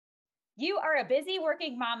You are a busy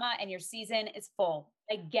working mama and your season is full.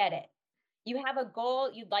 I get it. You have a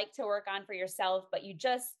goal you'd like to work on for yourself, but you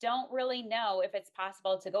just don't really know if it's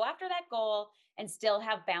possible to go after that goal and still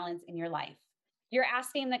have balance in your life. You're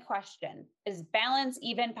asking the question, is balance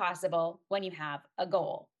even possible when you have a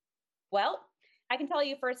goal? Well, I can tell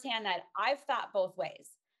you firsthand that I've thought both ways.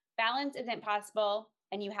 Balance isn't possible,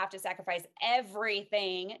 and you have to sacrifice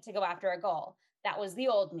everything to go after a goal. That was the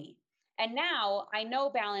old me. And now I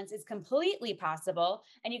know balance is completely possible,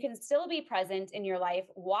 and you can still be present in your life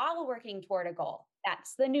while working toward a goal.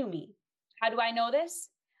 That's the new me. How do I know this?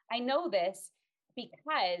 I know this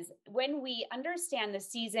because when we understand the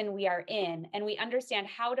season we are in and we understand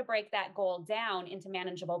how to break that goal down into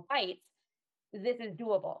manageable bites, this is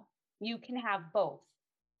doable. You can have both.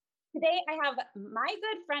 Today, I have my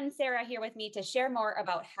good friend Sarah here with me to share more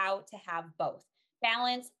about how to have both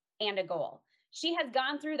balance and a goal. She has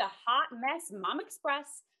gone through the hot mess Mom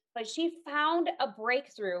Express, but she found a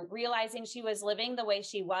breakthrough, realizing she was living the way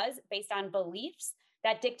she was based on beliefs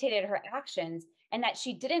that dictated her actions and that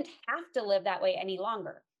she didn't have to live that way any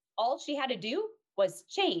longer. All she had to do was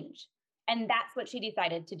change. And that's what she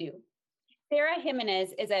decided to do. Sarah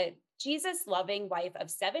Jimenez is a Jesus loving wife of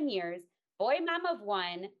 7 years, boy mom of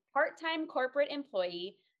one, part time corporate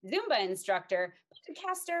employee, Zumba instructor,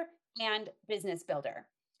 podcaster, and business builder.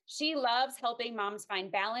 She loves helping moms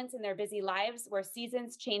find balance in their busy lives where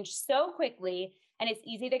seasons change so quickly and it's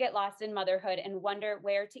easy to get lost in motherhood and wonder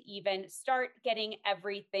where to even start getting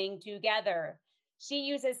everything together. She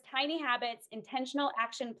uses tiny habits, intentional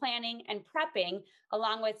action planning, and prepping,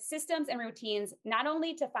 along with systems and routines, not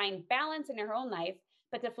only to find balance in her own life,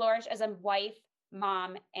 but to flourish as a wife,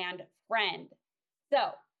 mom, and friend.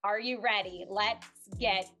 So, are you ready? Let's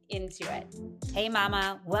get into it. Hey,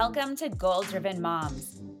 mama, welcome to Goal Driven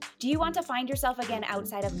Moms. Do you want to find yourself again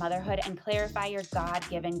outside of motherhood and clarify your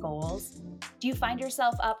God-given goals? Do you find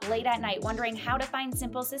yourself up late at night wondering how to find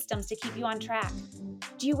simple systems to keep you on track?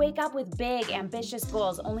 Do you wake up with big, ambitious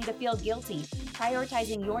goals only to feel guilty,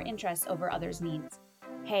 prioritizing your interests over others' needs?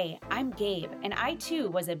 Hey, I'm Gabe, and I too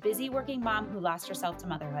was a busy working mom who lost herself to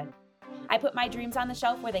motherhood. I put my dreams on the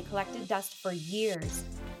shelf where they collected dust for years.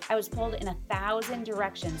 I was pulled in 1,000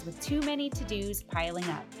 directions with too many to-dos piling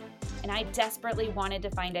up. And I desperately wanted to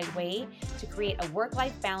find a way to create a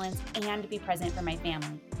work-life balance and be present for my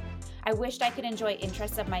family. I wished I could enjoy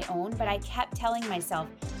interests of my own, but I kept telling myself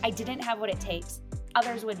I didn't have what it takes,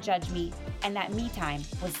 others would judge me, and that me time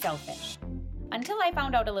was selfish. Until I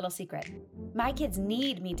found out a little secret. My kids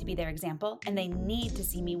need me to be their example, and they need to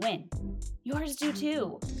see me win. Yours do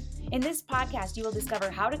too. In this podcast, you will discover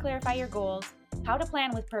how to clarify your goals, how to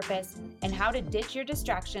plan with purpose, and how to ditch your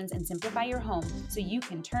distractions and simplify your home so you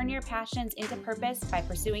can turn your passions into purpose by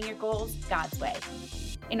pursuing your goals God's way.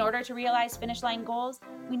 In order to realize finish line goals,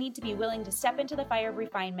 we need to be willing to step into the fire of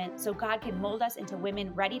refinement so God can mold us into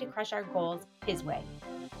women ready to crush our goals His way.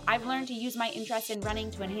 I've learned to use my interest in running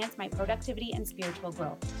to enhance my productivity and spiritual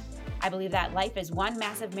growth. I believe that life is one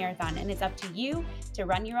massive marathon and it's up to you to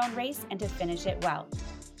run your own race and to finish it well.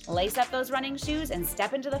 Lace up those running shoes and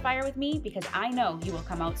step into the fire with me because I know you will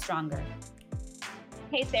come out stronger.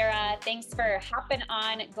 Hey, Sarah, thanks for hopping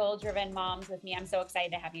on Goal Driven Moms with me. I'm so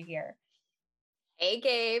excited to have you here. Hey,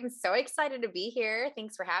 Gabe. So excited to be here.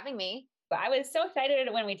 Thanks for having me. I was so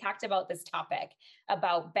excited when we talked about this topic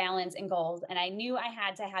about balance and goals. And I knew I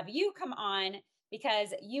had to have you come on because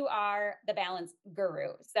you are the balance guru.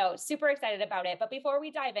 So super excited about it. But before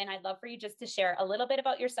we dive in, I'd love for you just to share a little bit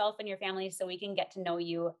about yourself and your family so we can get to know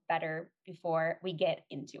you better before we get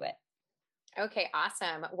into it. Okay,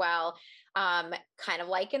 awesome. Well, kind of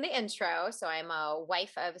like in the intro. So I'm a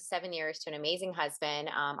wife of 7 years to an amazing husband.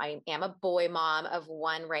 I am a boy mom of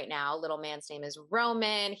one right now. Little man's name is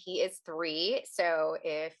Roman. He is 3. So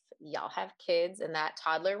if y'all have kids in that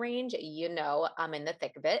toddler range, you know I'm in the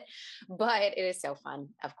thick of it, but it is so fun.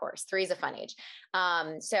 Of course, 3 is a fun age.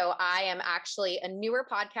 So I am actually a newer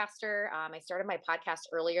podcaster. I started my podcast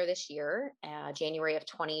earlier this year, January of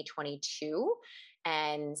 2022.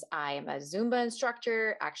 And I am a Zumba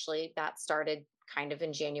instructor. Actually, that started kind of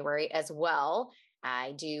in January as well.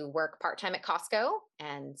 I do work part-time at Costco,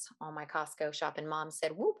 and all my Costco shopping moms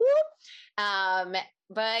said, whoop, whoop.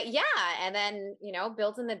 But yeah, and then,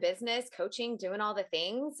 building the business, coaching, doing all the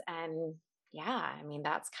things. And yeah, I mean,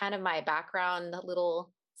 that's kind of my background, a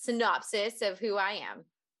little synopsis of who I am.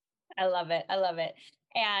 I love it. I love it.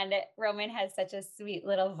 And Roman has such a sweet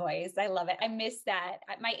little voice. I love it. I miss that.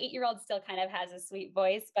 My 8-year-old still kind of has a sweet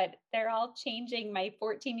voice, but they're all changing. My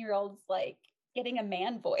 14-year-old's like getting a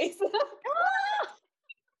man voice.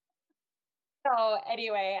 So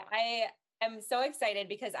anyway, I am so excited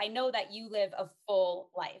because I know that you live a full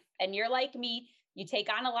life And you're like me, you take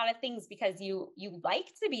on a lot of things because you like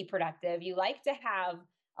to be productive. You like to have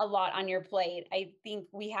a lot on your plate. I think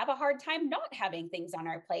we have a hard time not having things on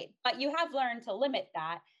our plate, but you have learned to limit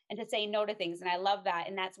that and to say no to things. And I love that.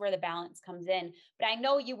 And that's where the balance comes in. But I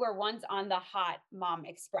know you were once on the Hot Mom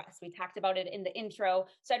Express. We talked about it in the intro.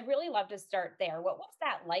 So I'd really love to start there. What was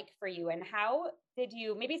that like for you? And how did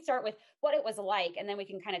you maybe start with what it was like? And then we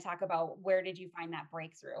can kind of talk about where did you find that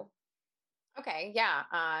breakthrough? Okay. Yeah.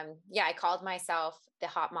 Yeah. I called myself the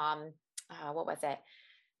Hot Mom. What was it?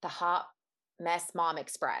 The Hot Mess Mom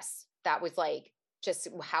Express. That was like just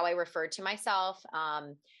how I referred to myself.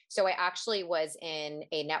 So I actually was in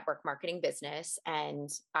a network marketing business, and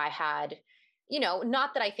I had,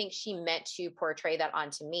 not that I think she meant to portray that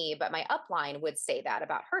onto me, but my upline would say that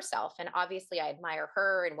about herself. And obviously I admire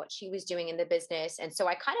her and what she was doing in the business. And so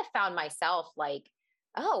I kind of found myself like,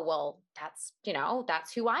 oh, well,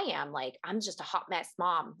 that's who I am. Like, I'm just a hot mess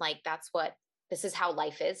mom. Like, this is how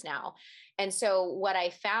life is now. And so what I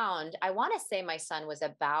found, I want to say my son was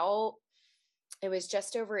it was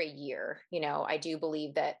just over a year. I do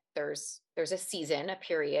believe that there's a season, a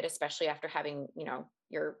period, especially after having,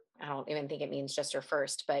 I don't even think it means just your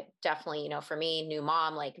first, but definitely, for me, new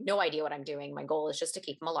mom, like no idea what I'm doing. My goal is just to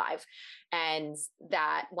keep him alive. And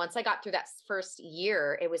that once I got through that first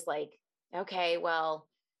year, it was like, okay, well,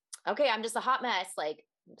 okay, I'm just a hot mess, like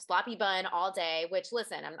sloppy bun all day, which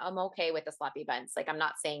listen, I'm okay with the sloppy buns. Like, I'm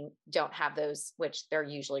not saying don't have those, which they're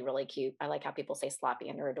usually really cute. I like how people say sloppy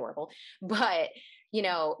and they're adorable, but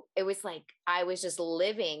it was like, I was just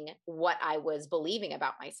living what I was believing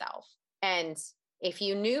about myself. And if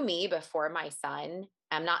you knew me before my son,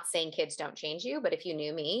 I'm not saying kids don't change you, but if you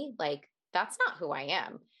knew me, like, that's not who I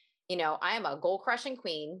am. I am a goal crushing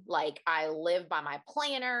queen. Like, I live by my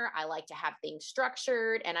planner. I like to have things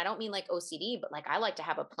structured. And I don't mean like OCD, but like I like to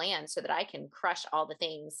have a plan so that I can crush all the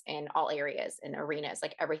things in all areas and arenas.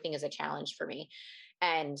 Like, everything is a challenge for me.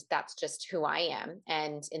 And that's just who I am.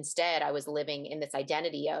 And instead, I was living in this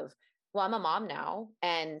identity of, well, I'm a mom now.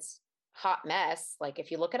 And hot mess, like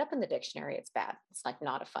if you look it up in the dictionary, it's bad. It's like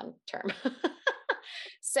not a fun term.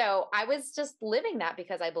 So I was just living that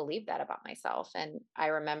because I believed that about myself. And I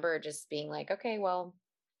remember just being like, okay, well,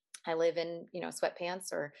 I live in,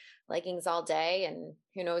 sweatpants or leggings all day. And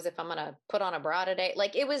who knows if I'm going to put on a bra today.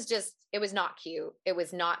 Like, it was not cute. It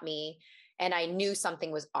was not me. And I knew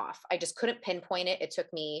something was off. I just couldn't pinpoint it. It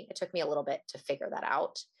took me a little bit to figure that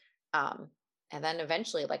out. And then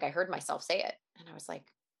eventually, like, I heard myself say it and I was like,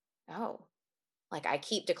 oh, like, I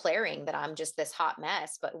keep declaring that I'm just this hot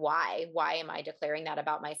mess, but why? Why am I declaring that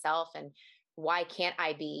about myself? And why can't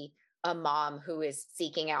I be a mom who is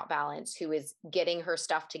seeking out balance, who is getting her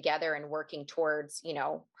stuff together and working towards,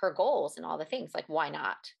 her goals and all the things? Like, why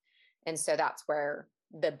not? And so that's where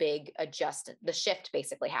the shift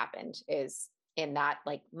basically happened, is in that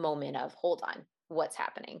like moment of, hold on, what's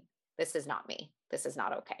happening? This is not me. This is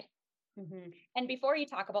not okay. Mm-hmm. And before you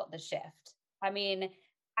talk about the shift, I mean,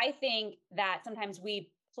 I think that sometimes we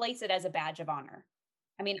place it as a badge of honor.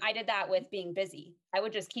 I mean, I did that with being busy. I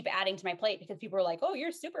would just keep adding to my plate because people were like, "Oh,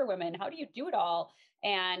 you're superwoman. How do you do it all?"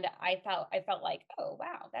 And I felt like, "Oh,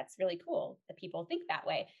 wow, that's really cool that people think that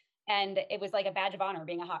way." And it was like a badge of honor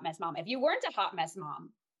being a hot mess mom. If you weren't a hot mess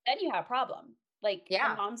mom, then you had a problem. Like the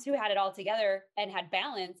Yeah. moms who had it all together and had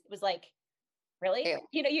balance, it was like, really? Ew.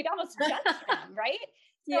 You'd almost judge them, right?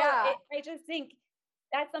 So Yeah. I just think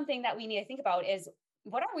that's something that we need to think about is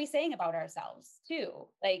what are we saying about ourselves too?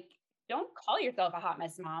 Like, don't call yourself a hot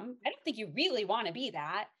mess mom. I don't think you really want to be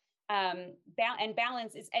that. And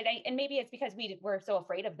balance is, and maybe it's because we're so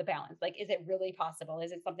afraid of the balance. Like, is it really possible?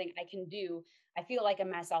 Is it something I can do? I feel like a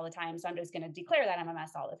mess all the time. So I'm just going to declare that I'm a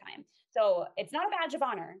mess all the time. So it's not a badge of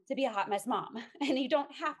honor to be a hot mess mom and you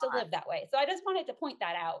don't have to live that way. So I just wanted to point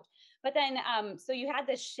that out. But then, so you had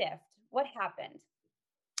this shift. What happened?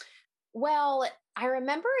 Well, I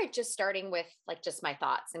remember it just starting with like just my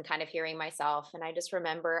thoughts and kind of hearing myself. And I just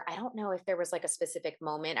remember, I don't know if there was like a specific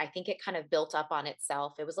moment. I think it kind of built up on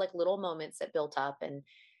itself. It was like little moments that built up. And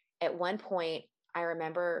at one point, I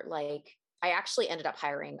remember like I actually ended up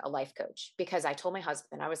hiring a life coach because I told my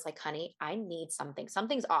husband, I was like, honey, I need something.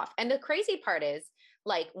 Something's off. And the crazy part is,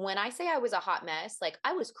 like, when I say I was a hot mess, like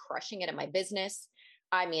I was crushing it in my business.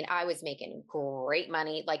 I mean, I was making great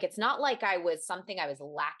money. Like, it's not like I was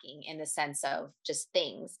lacking in the sense of just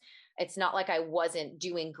things. It's not like I wasn't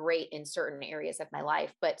doing great in certain areas of my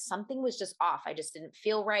life, but something was just off. I just didn't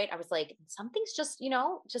feel right. I was like, something's just,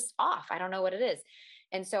 just off. I don't know what it is.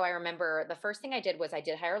 And so I remember the first thing I did was I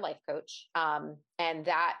did hire a life coach. And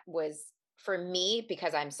that was for me,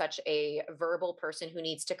 because I'm such a verbal person who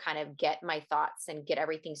needs to kind of get my thoughts and get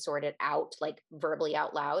everything sorted out, like verbally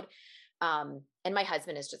out loud. And my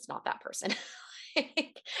husband is just not that person.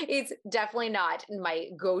 It's definitely not my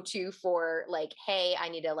go-to for like, hey, I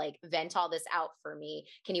need to like vent all this out for me.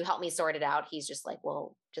 Can you help me sort it out? He's just like,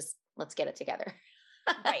 well, just let's get it together.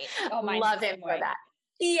 Right. Oh, mine's Love the him same for way. that.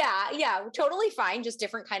 Yeah, yeah, totally fine. Just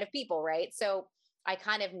different kind of people, right? So I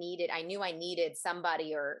knew I needed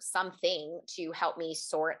somebody or something to help me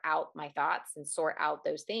sort out my thoughts and sort out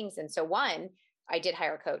those things. And so, one, I did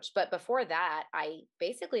hire a coach. But before that, I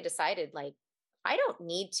basically decided like, I don't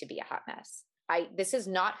need to be a hot mess. This is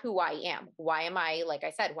not who I am. Why am I, like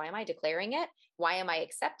I said, why am I declaring it? Why am I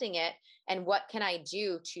accepting it? And what can I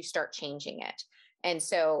do to start changing it? And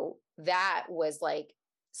so that was like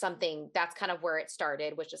something that's kind of where it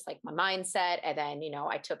started, was just like my mindset. And then,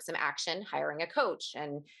 I took some action, hiring a coach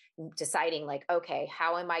and deciding like, okay,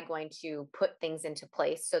 how am I going to put things into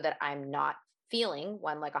place so that I'm not feeling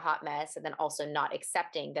one like a hot mess, and then also not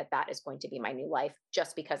accepting that that is going to be my new life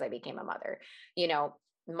just because I became a mother. You know,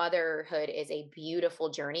 motherhood is a beautiful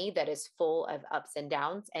journey that is full of ups and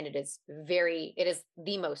downs, and it is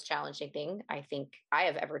the most challenging thing I think I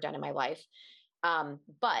have ever done in my life.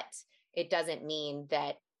 But it doesn't mean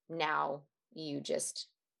that now you just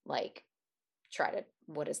like try to,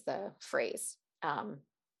 what is the phrase?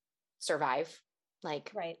 Survive.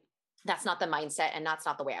 Like, Right. that's not the mindset, and that's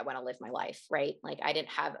not the way I want to live my life. Right. Like, I didn't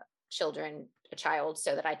have a child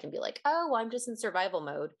so that I can be like, oh, I'm just in survival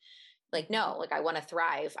mode. Like, no, like, I want to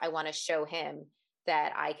thrive. I want to show him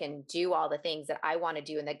that I can do all the things that I want to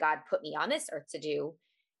do and that God put me on this earth to do,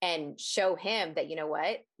 and show him that, you know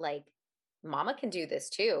what, like, mama can do this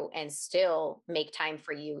too, and still make time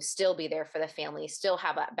for you, still be there for the family, still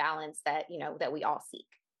have that balance that, that we all seek.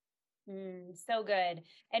 So good.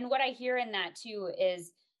 And what I hear in that too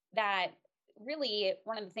is that really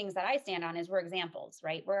one of the things that I stand on is we're examples,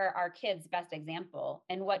 right? We're our kids' best example.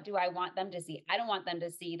 And what do I want them to see? I don't want them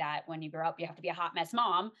to see that when you grow up, you have to be a hot mess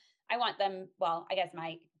mom. I want them, well, I guess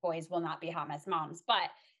my boys will not be hot mess moms, but,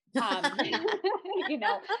 boy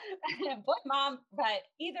mom, but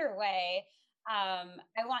either way, I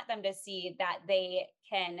want them to see that they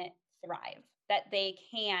can thrive, that they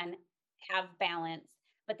can have balance,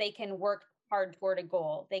 but they can work hard toward a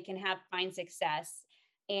goal. They can find success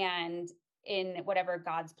and in whatever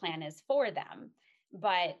God's plan is for them.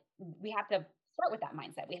 But we have to start with that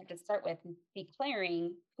mindset. We have to start with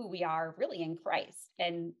declaring who we are really in Christ.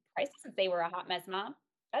 And Christ doesn't say we're a hot mess mom.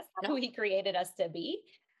 That's not No, who he created us to be.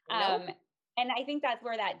 no, Um, and I think that's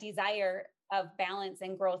where that desire of balance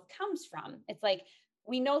and growth comes from. It's like,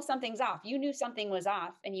 we know something's off. You knew something was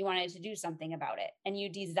off and you wanted to do something about it. And you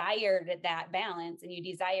desired that balance and you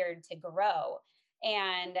desired to grow.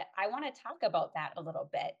 And I want to talk about that a little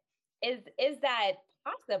bit. Is that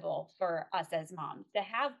possible for us as moms to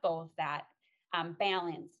have both that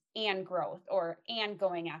balance and growth, and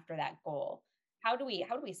going after that goal? How do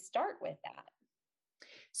we start with that?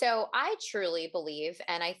 so I truly believe,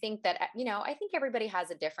 and I think that, I think everybody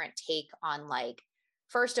has a different take on, like,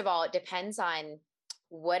 first of all, it depends on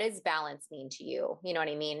what does balance mean to you? You know what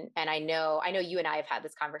I mean? And I know you and I have had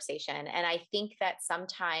this conversation. And I think that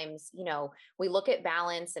sometimes, we look at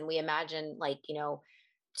balance and we imagine, like,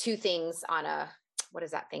 two things on what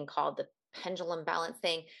is that thing called? The pendulum balance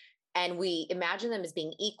thing. And we imagine them as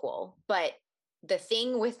being equal. But the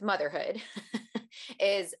thing with motherhood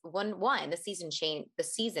is the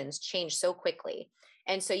seasons change so quickly.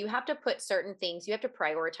 And so you have to put certain things, you have to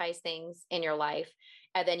prioritize things in your life.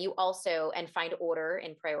 And then you also, and find order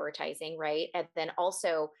in prioritizing, right? And then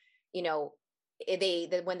also, you know,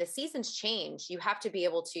 when the seasons change, you have to be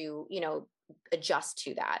able to, adjust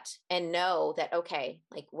to that and know that, okay,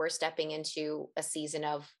 like, we're stepping into a season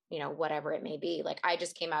of, whatever it may be. Like, I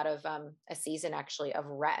just came out of a season actually of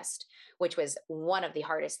rest, which was one of the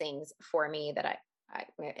hardest things for me that I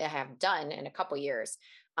have done in a couple years.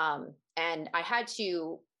 And I had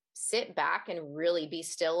to sit back and really be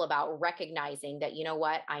still about recognizing that, you know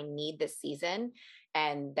what, I need this season,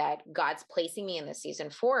 and that God's placing me in this season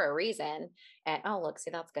for a reason. And oh, look,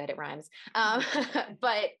 see, that's good. It rhymes.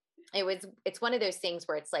 But it's one of those things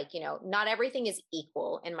where it's like, not everything is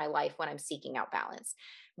equal in my life when I'm seeking out balance,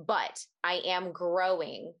 but I am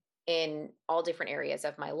growing in all different areas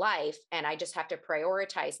of my life. And I just have to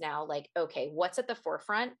prioritize now, like, okay, what's at the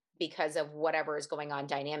forefront because of whatever is going on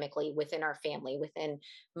dynamically within our family, within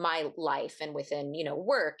my life, and within,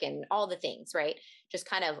 work and all the things, right? Just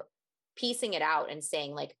kind of piecing it out and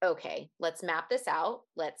saying, like, okay, let's map this out.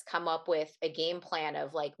 Let's come up with a game plan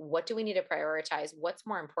of, like, what do we need to prioritize? What's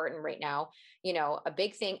more important right now? A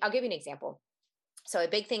big thing, I'll give you an example. So a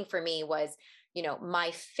big thing for me was,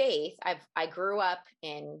 my faith. I grew up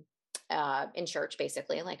in church,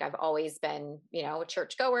 basically. Like I've always been, a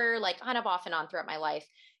church goer, like kind of off and on throughout my life.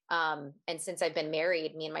 And since I've been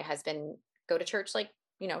married, me and my husband go to church like,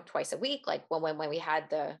 twice a week. Like when we had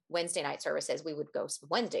the Wednesday night services, we would go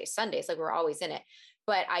Wednesdays, Sundays, like we're always in it.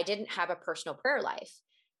 But I didn't have a personal prayer life.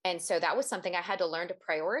 And so that was something I had to learn to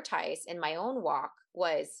prioritize in my own walk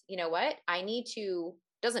was, you know what?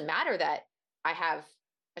 Doesn't matter that I have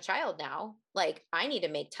a child now, like I need to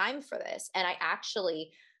make time for this. And I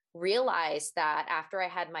actually realized that after I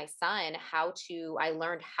had my son, I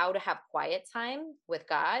learned how to have quiet time with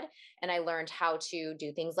God. And I learned how to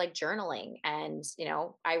do things like journaling. And,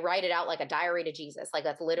 I write it out like a diary to Jesus. Like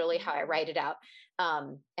that's literally how I write it out.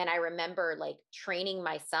 And I remember like training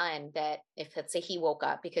my son that if, let's say he woke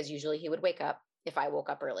up, because usually he would wake up if I woke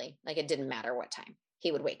up early, like it didn't matter what time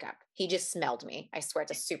he would wake up. He just smelled me. I swear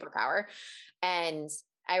it's a superpower. And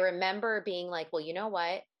I remember being like, well, you know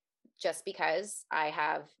what? Just because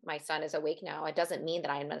my son is awake now, it doesn't mean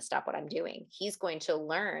that I'm going to stop what I'm doing. He's going to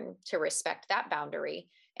learn to respect that boundary.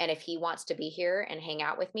 And if he wants to be here and hang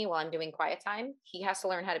out with me while I'm doing quiet time, he has to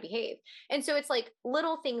learn how to behave. And so it's like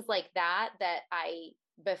little things like that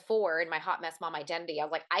before in my hot mess mom identity, I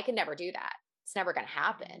was like, I can never do that. It's never going to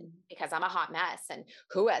happen because I'm a hot mess. And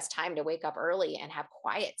who has time to wake up early and have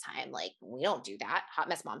quiet time? Like we don't do that. Hot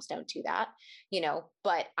mess moms don't do that,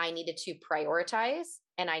 but I needed to prioritize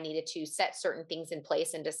and I needed to set certain things in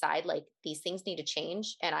place and decide like these things need to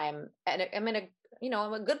change. And I'm in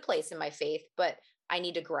I'm a good place in my faith, but I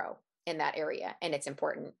need to grow in that area. And it's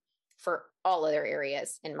important for all other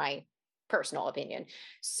areas in my personal opinion.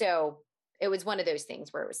 So it was one of those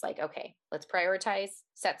things where it was like, okay, let's prioritize,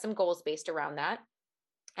 set some goals based around that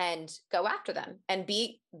and go after them and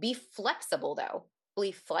be flexible though,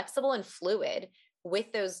 be flexible and fluid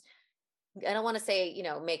with those. I don't want to say,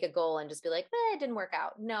 make a goal and just be like, it didn't work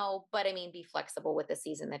out. No, but I mean, be flexible with the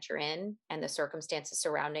season that you're in and the circumstances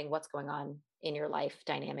surrounding what's going on in your life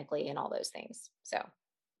dynamically and all those things. So.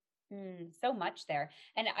 So much there.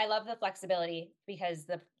 And I love the flexibility because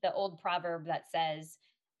the old proverb that says,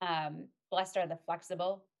 blessed are the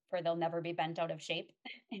flexible, for they'll never be bent out of shape.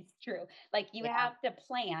 It's true. Like you have to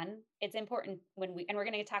plan. It's important and we're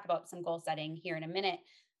going to talk about some goal setting here in a minute,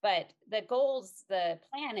 but the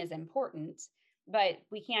plan is important, but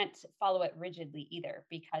we can't follow it rigidly either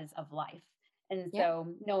because of life. And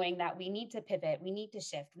so knowing that we need to pivot, we need to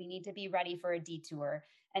shift, we need to be ready for a detour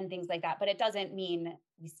and things like that. But it doesn't mean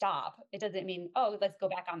we stop. It doesn't mean, oh, let's go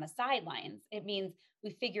back on the sidelines. It means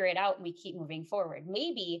we figure it out and we keep moving forward.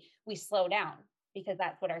 Maybe we slow down because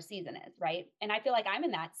that's what our season is, right? And I feel like I'm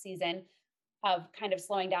in that season of kind of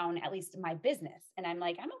slowing down, at least my business. And I'm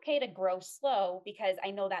like, I'm okay to grow slow because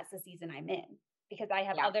I know that's the season I'm in, because I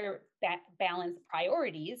have other balanced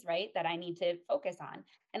priorities, right, that I need to focus on.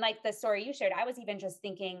 And like the story you shared, I was even just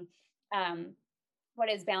thinking, what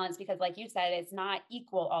is balance? Because like you said, it's not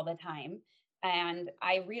equal all the time. And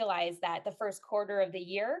I realized that the first quarter of the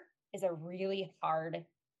year is a really hard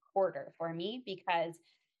quarter for me because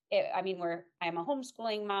I'm a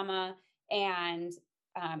homeschooling mama and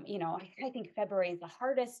I think February is the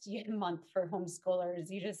hardest month for homeschoolers.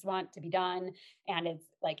 You just want to be done and it's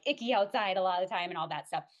like icky outside a lot of the time and all that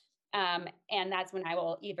stuff. And that's when I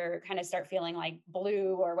will either kind of start feeling like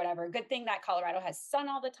blue or whatever. Good thing that Colorado has sun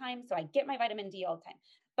all the time. So I get my vitamin D all the time,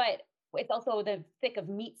 but it's also the thick of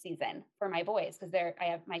meet season for my boys. Cause I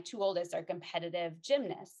have my two oldest are competitive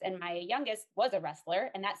gymnasts and my youngest was a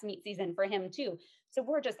wrestler and that's meet season for him too. So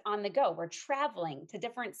we're just on the go. We're traveling to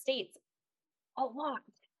different states a lot.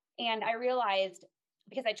 And I realized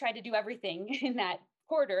because I tried to do everything in that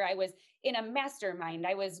quarter, I was in a mastermind.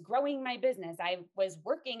 I was growing my business. I was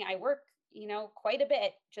working. I work, quite a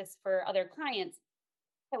bit just for other clients.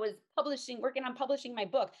 I was working on publishing my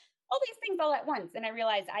book, all these things all at once. And I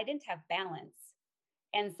realized I didn't have balance.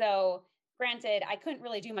 And so granted, I couldn't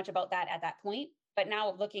really do much about that at that point, but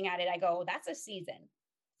now looking at it, I go, that's a season.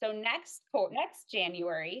 So next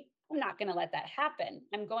January, I'm not going to let that happen.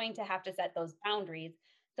 I'm going to have to set those boundaries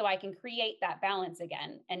so I can create that balance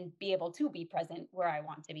again and be able to be present where I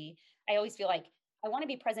want to be. I always feel like I want to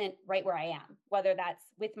be present right where I am, whether that's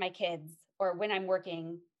with my kids or when I'm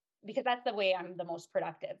working, because that's the way I'm the most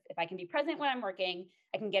productive. If I can be present when I'm working,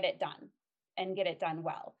 I can get it done and get it done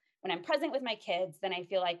well. When I'm present with my kids, then I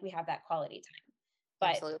feel like we have that quality time. But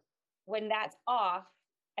Absolutely. When that's off,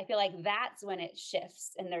 I feel like that's when it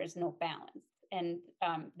shifts and there's no balance. And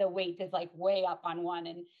the weight is like way up on one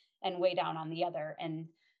and way down on the other. And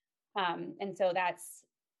so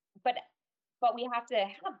but we have to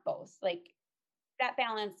have both. Like that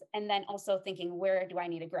balance. And then also thinking, where do I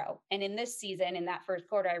need to grow? And in this season, in that first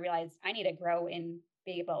quarter, I realized I need to grow in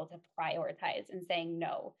being able to prioritize and saying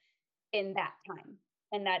no in that time.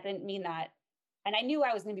 And that didn't mean that. And I knew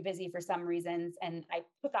I was going to be busy for some reasons. And I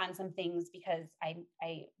took on some things because I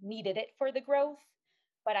needed it for the growth.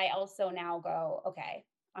 But I also now go, okay,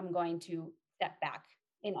 I'm going to step back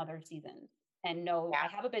in other seasons and know Yeah.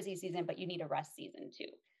 I have a busy season, but you need a rest season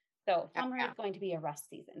too. So summer is going to be a rest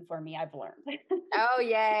season for me, I've learned. Oh,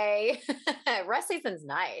 yay. Rest season's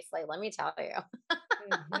nice. Like, let me tell you.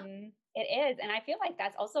 It is. And I feel like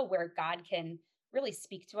that's also where God can really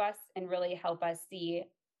speak to us and really help us see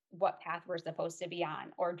what path we're supposed to be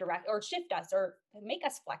on, or direct or shift us or make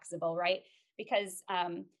us flexible, right? Because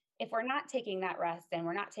if we're not taking that rest and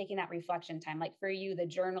we're not taking that reflection time, like for you, the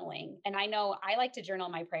journaling, and I know I like to journal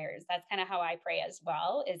my prayers. That's kind of how I pray as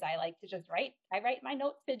well, is I like to just I write my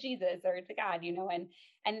notes to Jesus or to God,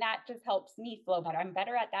 and that just helps me flow better. I'm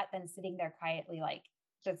better at that than sitting there quietly, like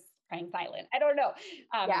just praying silent. I don't know. It's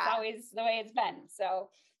Yeah. always the way it's been. So,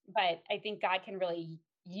 but I think God can really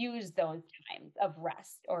use those times of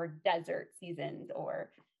rest or desert seasons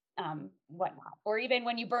or whatnot. Or even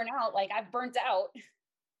when you burn out, like I've burnt out,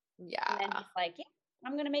 and then Yeah. he's like, yeah,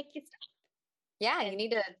 I'm going to make you stop. Yeah. And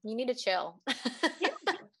You need to chill. yeah,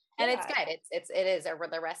 And it's yeah. good. It is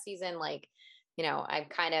the rest season. Like, I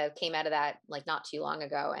kind of came out of that like not too long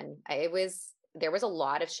ago, and there was a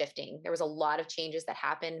lot of shifting. There was a lot of changes that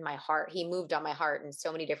happened. My heart, he moved on my heart in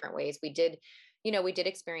so many different ways. We did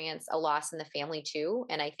experience a loss in the family too.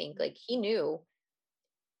 And I think like he knew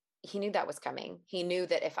that was coming. He knew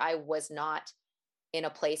that if I was not in a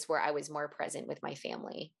place where I was more present with my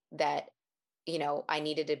family, that, I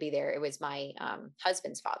needed to be there. It was my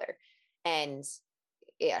husband's father. And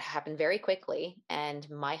it happened very quickly. And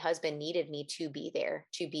my husband needed me to be there,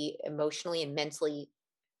 to be emotionally and mentally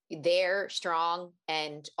there, strong,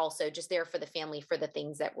 and also just there for the family, for the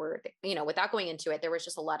things that were, without going into it, there was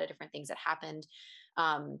just a lot of different things that happened.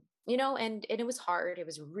 And it was hard. It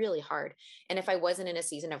was really hard. And if I wasn't in a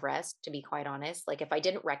season of rest, to be quite honest, like if I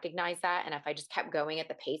didn't recognize that, and if I just kept going at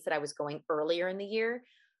the pace that I was going earlier in the year,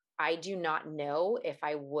 I do not know if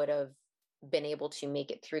I would have been able to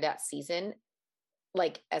make it through that season,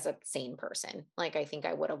 like as a sane person. Like I think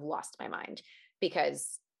I would have lost my mind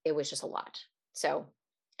because it was just a lot. So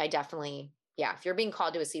I definitely, yeah, if you're being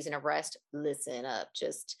called to a season of rest, listen up.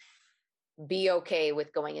 Just be okay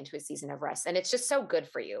with going into a season of rest. And it's just so good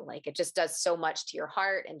for you. Like it just does so much to your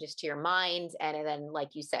heart and just to your mind. And then, like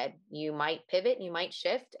you said, you might pivot, you might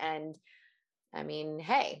shift. And I mean,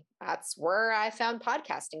 hey, that's where I found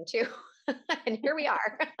podcasting too. And here we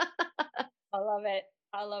are. I love it.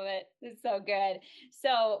 I love it. It's so good.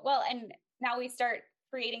 So, well, and now we start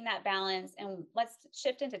creating that balance, and let's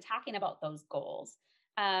shift into talking about those goals.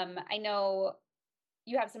 I know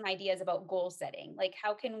you have some ideas about goal setting. Like,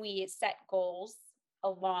 how can we set goals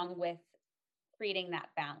along with creating that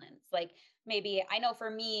balance? Like, maybe I know for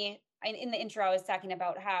me, in the intro, I was talking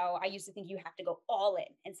about how I used to think you have to go all in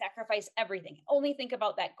and sacrifice everything, only think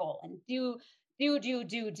about that goal and do,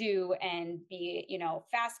 and be,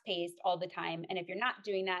 fast paced all the time. And if you're not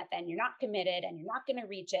doing that, then you're not committed and you're not going to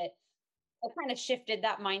reach it. I've kind of shifted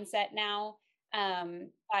that mindset now.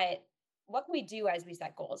 But what can we do as we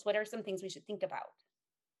set goals? What are some things we should think about?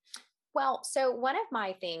 Well, so one of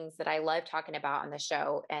my things that I love talking about on the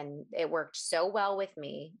show, and it worked so well with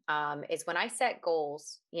me, is when I set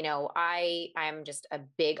goals. I'm just a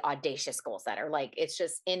big audacious goal setter. Like it's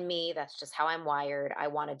just in me. That's just how I'm wired. I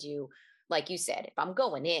want to do, like you said, if I'm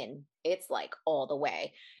going in, it's like all the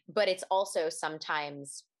way. But it's also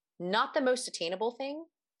sometimes not the most attainable thing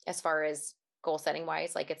as far as goal setting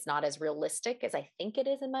wise. Like it's not as realistic as I think it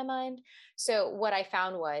is in my mind. So what I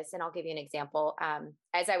found was, and I'll give you an example,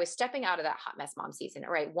 as I was stepping out of that hot mess mom season,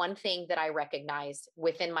 right? One thing that I recognized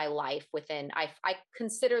within my life, I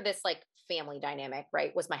consider this like family dynamic,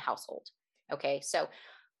 right? Was my household. Okay. So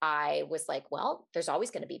I was like, well, there's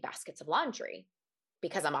always going to be baskets of laundry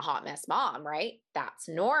because I'm a hot mess mom, right? That's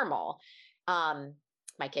normal.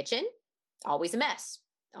 My kitchen, always a mess,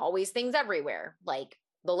 always things everywhere. Like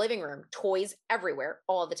the living room, toys everywhere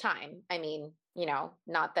all the time. I mean,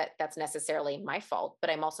 not that that's necessarily my fault,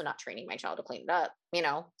 but I'm also not training my child to clean it up.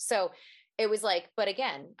 So it was like, but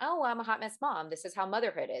again, oh, I'm a hot mess mom. This is how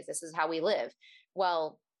motherhood is. This is how we live.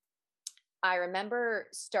 Well, I remember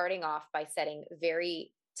starting off by setting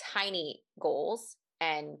very tiny goals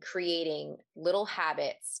and creating little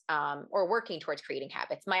habits, or working towards creating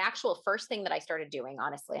habits. My actual first thing that I started doing,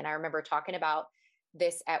 honestly, and I remember talking about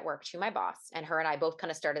this at work to my boss, and her and I both kind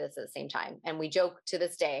of started this at the same time. And we joke to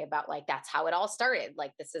this day about like, that's how it all started.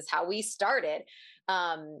 Like, this is how we started,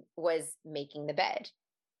 was making the bed.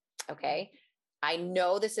 Okay. I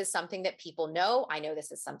know this is something that people know. I know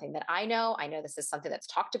this is something that I know. I know this is something that's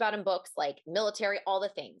talked about in books, like military, all the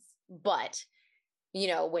things. But,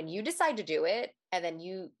 when you decide to do it and then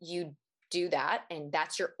you do that, and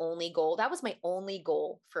that's your only goal. That was my only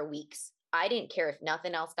goal for weeks. I didn't care if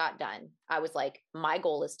nothing else got done. I was like, my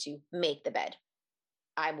goal is to make the bed.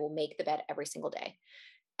 I will make the bed every single day.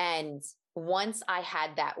 And once I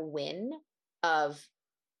had that win of,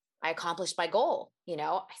 I accomplished my goal,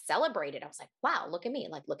 I celebrated. I was like, wow, look at me,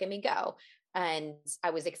 like, look at me go. And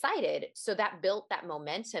I was excited. So that built that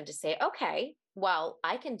momentum to say, okay, well,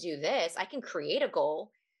 I can do this. I can create a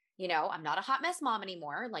goal. I'm not a hot mess mom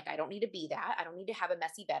anymore. Like, I don't need to be that. I don't need to have a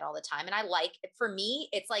messy bed all the time. And for me,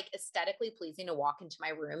 it's like aesthetically pleasing to walk into my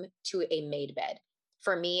room to a made bed.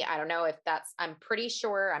 For me, I don't know if I'm pretty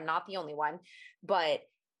sure I'm not the only one, but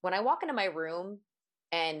when I walk into my room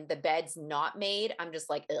and the bed's not made, I'm just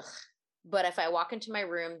like, ugh. But if I walk into my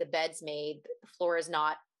room, the bed's made, the floor is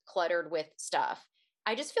not cluttered with stuff,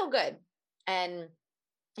 I just feel good. And,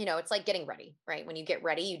 it's like getting ready, right? When you get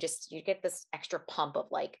ready, you get this extra pump of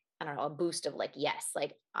like, I don't know, a boost of like, yes,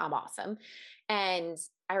 like I'm awesome. And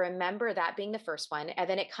I remember that being the first one. And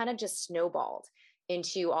then it kind of just snowballed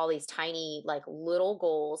into all these tiny, like little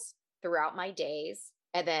goals throughout my days.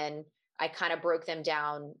 And then I kind of broke them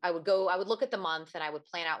down. I would look at the month and I would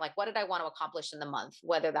plan out like, what did I want to accomplish in the month?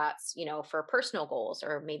 Whether that's, for personal goals,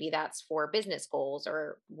 or maybe that's for business goals,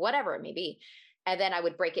 or whatever it may be. And then I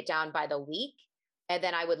would break it down by the week. And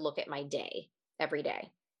then I would look at my day every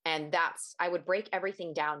day. And I would break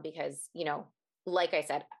everything down because, like I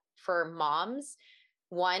said, for moms,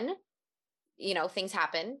 one, things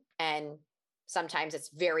happen, and sometimes it's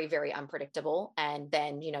very, very unpredictable. And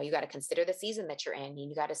then, you got to consider the season that you're in.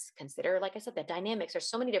 You got to consider, like I said, the dynamics. There's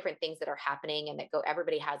so many different things that are happening, and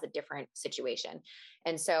everybody has a different situation.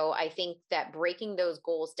 And so I think that breaking those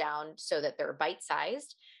goals down so that they're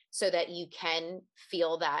bite-sized, so that you can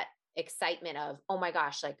feel that excitement of, oh my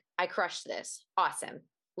gosh, like I crushed this. Awesome.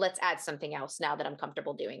 Let's add something else now that I'm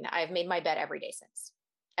comfortable doing that. I've made my bed every day since.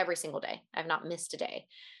 Every single day. I've not missed a day.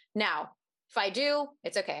 Now, if I do,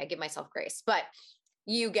 it's okay. I give myself grace, but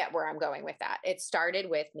you get where I'm going with that. It started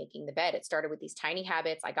with making the bed. It started with these tiny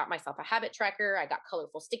habits. I got myself a habit tracker. I got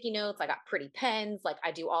colorful sticky notes. I got pretty pens. Like,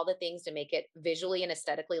 I do all the things to make it visually and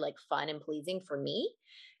aesthetically like fun and pleasing for me.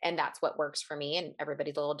 And that's what works for me. And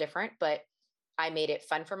everybody's a little different, but I made it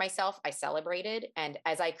fun for myself. I celebrated. And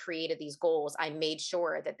as I created these goals, I made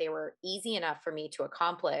sure that they were easy enough for me to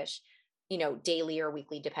accomplish, daily or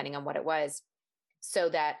weekly, depending on what it was, so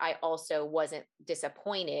that I also wasn't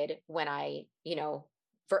disappointed when I,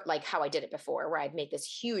 for like how I did it before, where I'd make this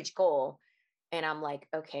huge goal and I'm like,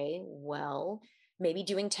 okay, well, maybe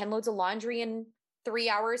doing 10 loads of laundry in 3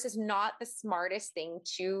 hours is not the smartest thing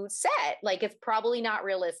to set. Like, it's probably not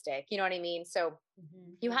realistic. You know what I mean? So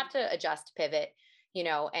you have to adjust, pivot,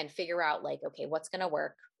 and figure out like, okay, what's going to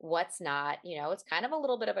work, what's not, it's kind of a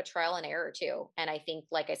little bit of a trial and error too. And I think,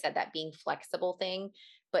 like I said, that being flexible thing,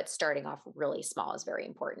 but starting off really small is very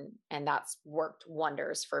important. And that's worked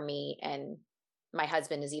wonders for me. And my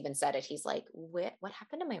husband has even said it. He's like, what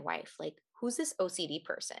happened to my wife? Like, who's this OCD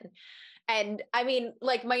person? And I mean,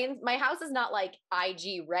 like my house is not like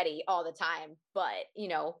IG ready all the time, but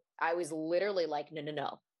I was literally like,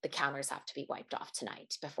 no. The counters have to be wiped off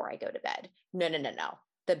tonight before I go to bed. No.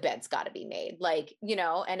 The bed's got to be made. Like,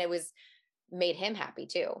 and it was made him happy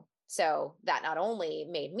too. So that not only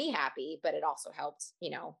made me happy, but it also helped,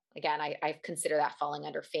 again, I consider that falling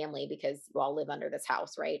under family because you all live under this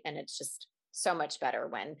house, right? And it's just so much better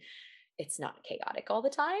when it's not chaotic all the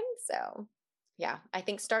time. So yeah, I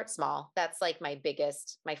think start small. That's like my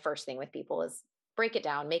first thing with people is break it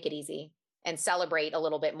down, make it easy, and celebrate a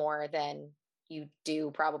little bit more than you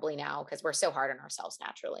do probably now, because we're so hard on ourselves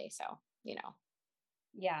naturally. So,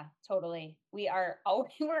 Yeah, totally. We're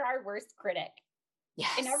our worst critic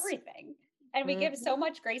in everything. And we give so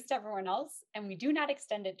much grace to everyone else, and we do not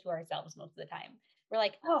extend it to ourselves most of the time. We're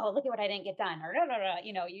like, oh, look at what I didn't get done. Or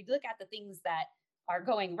you look at the things that are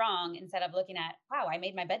going wrong instead of looking at, wow, I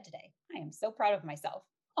made my bed today. I am so proud of myself.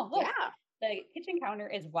 Oh, look, the kitchen counter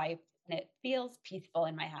is wiped and it feels peaceful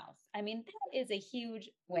in my house. I mean, that is a huge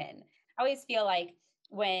win. I always feel like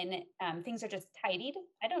when things are just tidied,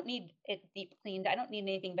 I don't need it deep cleaned. I don't need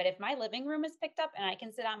anything. But if my living room is picked up and I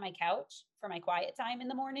can sit on my couch for my quiet time in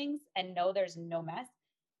the mornings and know there's no mess,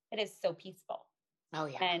 it is so peaceful. Oh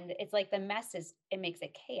yeah. And it's like the mess it makes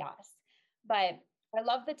it chaos. But I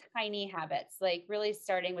love the tiny habits, like really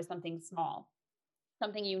starting with something small.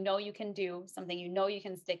 something you know you can do, something you know you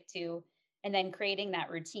can stick to, and then creating that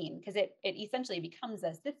routine, because it essentially becomes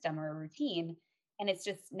a system or a routine, and it's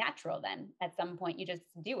just natural. Then at some point you just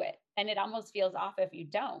do it, and it almost feels off if you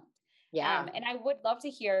don't. Yeah. And I would love to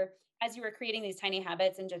hear, as you were creating these tiny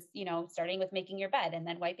habits and just, starting with making your bed and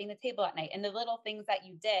then wiping the table at night and the little things that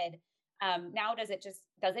you did. Now, does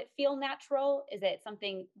it feel natural? Is it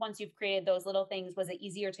something, once you've created those little things, was it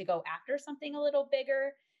easier to go after something a little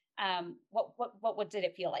bigger? What did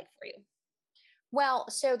it feel like for you? Well,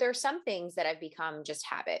 so there's some things that have become just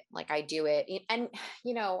habit. Like I do it. And,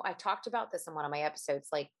 I talked about this in one of my episodes.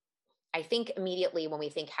 Like, I think immediately when we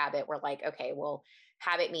think habit, we're like, okay, well,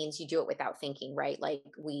 habit means you do it without thinking, right? Like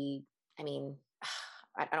I mean,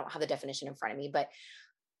 I don't have the definition in front of me, but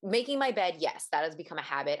making my bed, yes, that has become a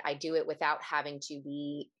habit. I do it without having to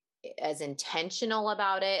be as intentional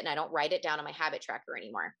about it. And I don't write it down on my habit tracker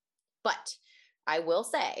anymore. But I will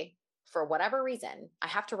say, for whatever reason, I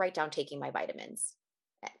have to write down taking my vitamins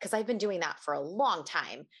because I've been doing that for a long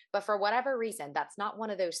time. But for whatever reason, that's not one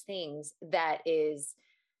of those things that is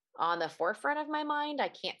on the forefront of my mind. I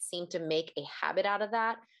can't seem to make a habit out of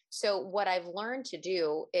that. So what I've learned to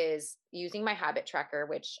do is using my habit tracker,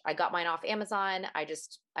 which I got mine off Amazon. I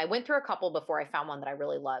went through a couple before I found one that I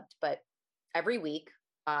really loved, but every week,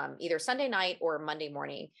 either Sunday night or Monday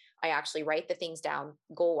morning, I actually write the things down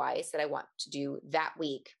goal wise that I want to do that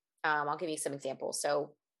week. I'll give you some examples.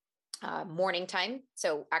 So morning time.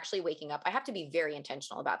 So actually waking up, I have to be very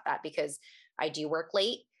intentional about that because I do work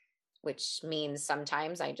late, which means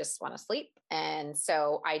sometimes I just want to sleep. And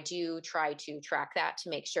so I do try to track that to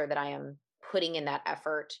make sure that I am putting in that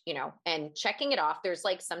effort, and checking it off. There's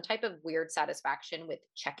like some type of weird satisfaction with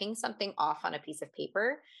checking something off on a piece of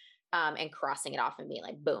paper, and crossing it off and being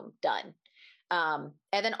like, boom, done. And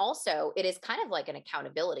then also it is kind of like an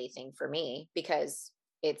accountability thing for me because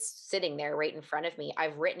it's sitting there right in front of me.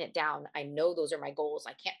 I've written it down. I know those are my goals.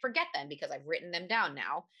 I can't forget them because I've written them down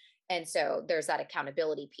now. And so there's that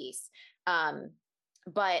accountability piece.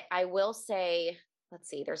 But I will say, let's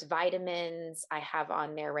see, there's vitamins I have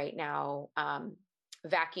on there right now.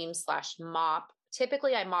 Vacuum/mop.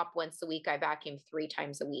 Typically I mop once a week. I vacuum 3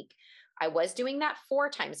 times a week. I was doing that 4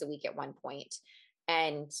 times a week at one point.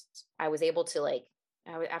 And I was able to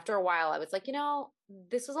after a while, I was like,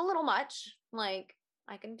 this was a little much. Like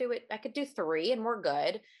I can do it. I could do 3 and we're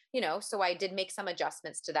good, so I did make some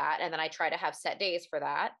adjustments to that. And then I try to have set days for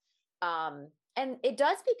that. And it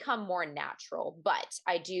does become more natural, but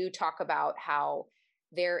I do talk about how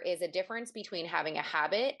there is a difference between having a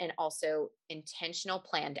habit and also intentional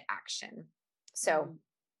planned action. So,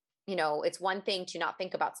 it's one thing to not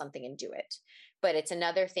think about something and do it, but it's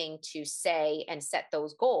another thing to say and set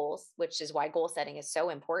those goals, which is why goal setting is so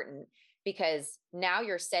important, because now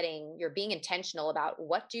you're being intentional about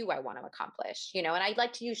what do I want to accomplish, and I'd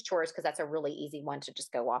like to use chores because that's a really easy one to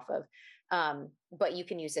just go off of. But you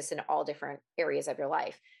can use this in all different areas of your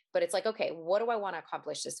life. But it's like, okay, what do I want to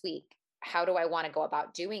accomplish this week? How do I want to go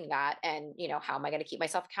about doing that? And, how am I going to keep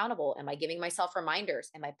myself accountable? Am I giving myself reminders?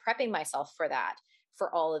 Am I prepping myself for that,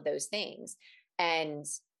 for all of those things? And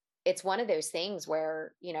it's one of those things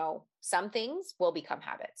where, some things will become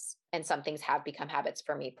habits and some things have become habits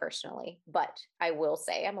for me personally. But I will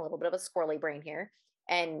say I'm a little bit of a squirrely brain here.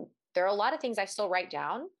 And there are a lot of things I still write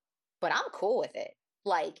down, but I'm cool with it.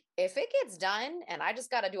 Like if it gets done and I just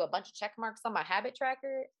got to do a bunch of check marks on my habit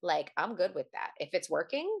tracker, like I'm good with that. If it's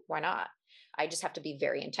working, why not? I just have to be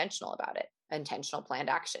very intentional about it, intentional planned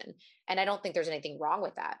action. And I don't think there's anything wrong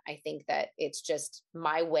with that. I think that it's just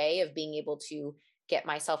my way of being able to get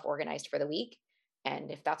myself organized for the week.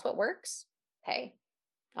 And if that's what works, hey,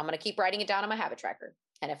 I'm going to keep writing it down on my habit tracker.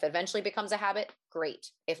 And if it eventually becomes a habit, great.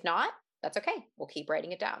 If not, that's okay. We'll keep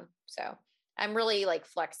writing it down. So I'm really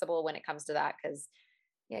flexible when it comes to that because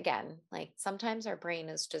again, sometimes our brain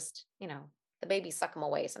is just, the babies suck them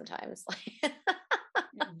away sometimes.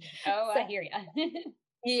 Oh, I hear you.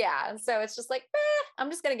 Yeah. So it's just I'm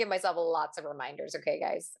just going to give myself lots of reminders. Okay,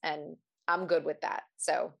 guys. And I'm good with that.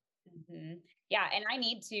 So, yeah. And I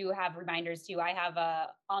need to have reminders too. I have a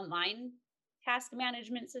online task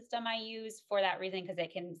management system I use for that reason, because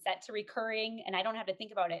it can set to recurring and I don't have to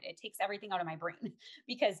think about it. It takes everything out of my brain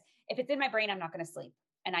because if it's in my brain, I'm not going to sleep.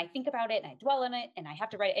 And I think about it and I dwell on it and I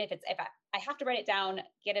have to write it. If I have to write it down,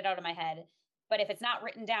 get it out of my head. But if it's not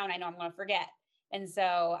written down, I know I'm going to forget. And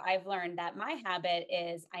so I've learned that my habit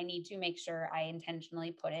is I need to make sure I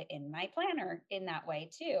intentionally put it in my planner in that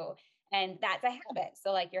way too. And that's a habit.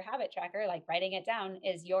 So your habit tracker, writing it down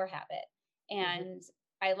is your habit. And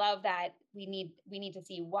I love that we need to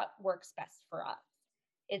see what works best for us.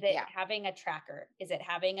 Is it Yeah. having a tracker? Is it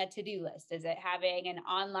having a to-do list? Is it having an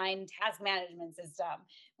online task management system?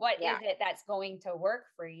 What Yeah. is it that's going to work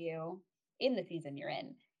for you in the season you're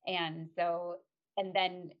in? And so, and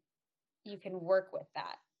then you can work with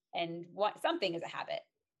that. And what something is a habit.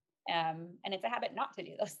 And it's a habit not to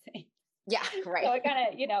do those things. Yeah. Right. So it kind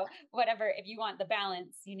of, whatever, if you want the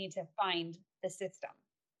balance, you need to find the system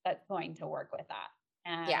that's going to work with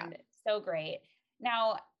that. Yeah. And so great.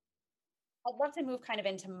 Now, I'd love to move kind of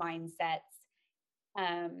into mindsets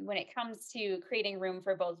when it comes to creating room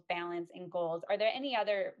for both balance and goals. Are there any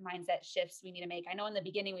other mindset shifts we need to make? I know in the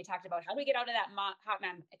beginning we talked about how do we get out of that hot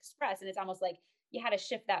mom express, and it's almost like you had to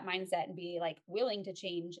shift that mindset and be like willing to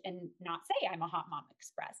change and not say I'm a hot mom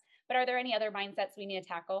express. But are there any other mindsets we need to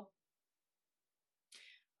tackle?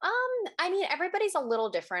 I mean, everybody's a little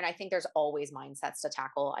different. I think there's always mindsets to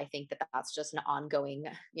tackle. I think that that's just an ongoing,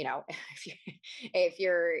 if if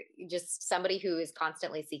you're just somebody who is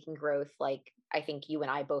constantly seeking growth, like I think you and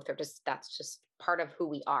I both are that's just part of who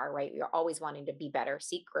we are, right? We're always wanting to be better,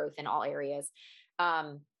 seek growth in all areas.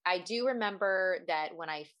 I do remember that when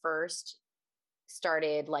I first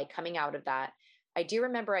started like coming out of that, I do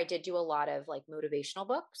remember I did do a lot of like motivational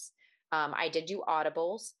books. I did do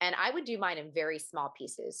audibles, and I would do mine in very small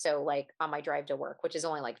pieces. So like on my drive to work, which is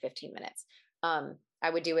only like 15 minutes, I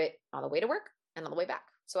would do it on the way to work and on the way back.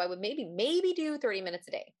 So I would maybe do 30 minutes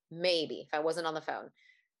a day, maybe if I wasn't on the phone.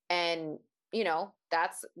 And,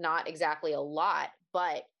 that's not exactly a lot,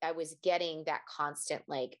 but I was getting that constant,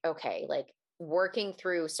 like, okay, like working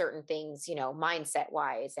through certain things, mindset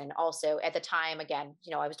wise. And also at the time, again,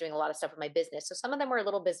 I was doing a lot of stuff with my business. So some of them were a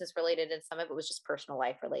little business related and some of it was just personal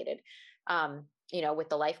life related. With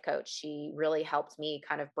the life coach, she really helped me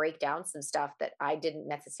kind of break down some stuff that I didn't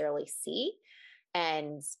necessarily see.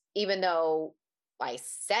 And even though I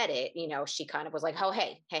said it, she kind of was like, oh,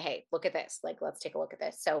 hey, look at this. Like, let's take a look at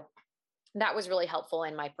this. So that was really helpful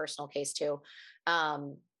in my personal case too.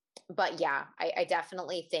 But yeah, I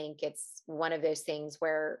definitely think it's one of those things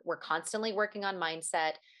where we're constantly working on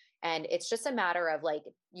mindset. And it's just a matter of like,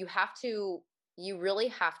 you really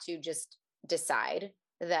have to just decide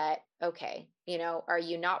that, okay, are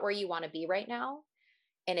you not where you want to be right now?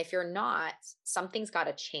 And if you're not, something's got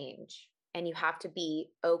to change. And you have to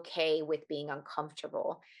be okay with being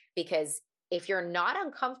uncomfortable, because if you're not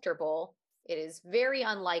uncomfortable, it is very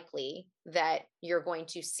unlikely that you're going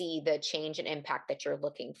to see the change and impact that you're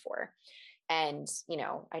looking for. And,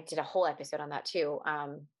 I did a whole episode on that too,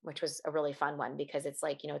 which was a really fun one because it's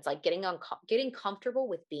like, it's like getting comfortable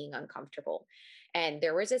with being uncomfortable. And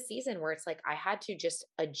there was a season where it's like, I had to just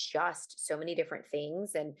adjust so many different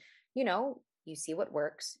things. And, you see what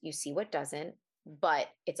works, you see what doesn't, but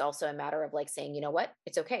it's also a matter of like saying, you know what,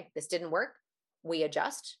 it's okay. This didn't work. We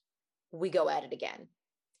adjust, we go at it again.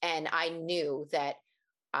 And I knew that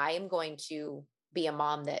I am going to be a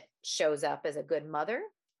mom that shows up as a good mother.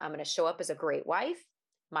 I'm going to show up as a great wife.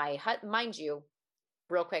 Mind you,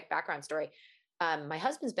 real quick background story. My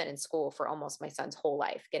husband's been in school for almost my son's whole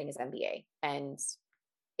life, getting his MBA, and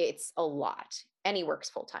it's a lot. And he works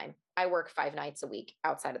full time. I work 5 nights a week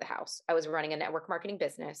outside of the house. I was running a network marketing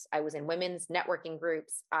business. I was in women's networking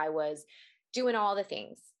groups. I was doing all the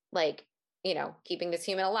things like, keeping this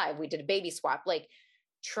human alive. We did a baby swap, like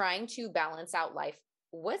trying to balance out life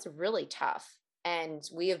was really tough. And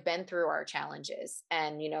we have been through our challenges,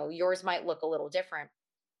 and, yours might look a little different.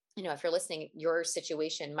 If you're listening, your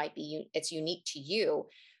situation might be, it's unique to you,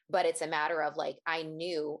 but it's a matter of like, I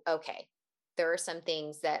knew, okay, there are some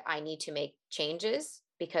things that I need to make changes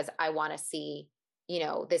because I want to see,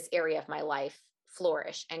 this area of my life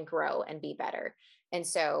flourish and grow and be better. And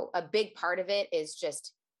so a big part of it is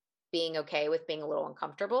just being okay with being a little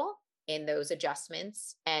uncomfortable in those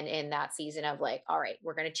adjustments and in that season of like, all right,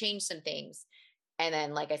 we're going to change some things. And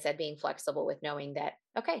then, like I said, being flexible with knowing that,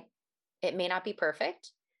 okay, it may not be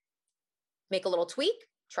perfect. Make a little tweak,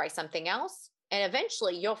 try something else, and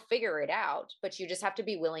eventually you'll figure it out. But you just have to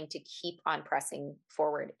be willing to keep on pressing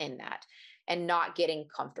forward in that and not getting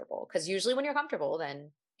comfortable. Because usually when you're comfortable,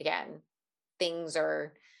 then again, things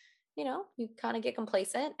are, you kind of get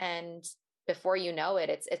complacent, and before you know it,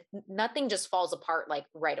 it's nothing just falls apart like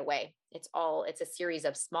right away. It's a series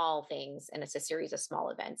of small things and it's a series of small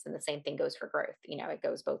events. And the same thing goes for growth. It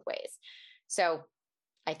goes both ways. So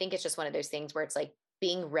I think it's just one of those things where it's like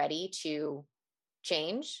being ready to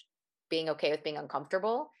change, being okay with being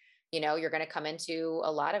uncomfortable. You're going to come into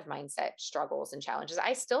a lot of mindset struggles and challenges.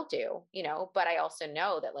 I still do, but I also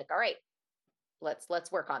know that like, all right,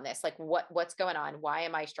 let's work on this. Like what's going on? Why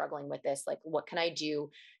am I struggling with this? Like, what can I do?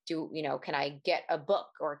 Can I get a book,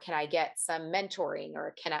 or can I get some mentoring,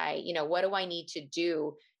 or can I, what do I need to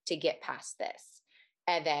do to get past this?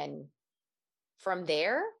 And then from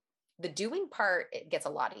there, the doing part, it gets a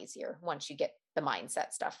lot easier once you get the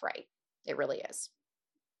mindset stuff right. It really is.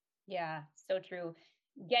 Yeah, so true.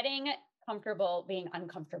 Getting comfortable being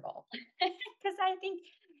uncomfortable. Because I think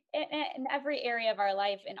in every area of our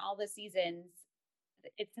life, in all the seasons,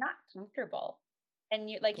 it's not comfortable. And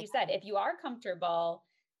you, like Yeah. you said, if you are comfortable,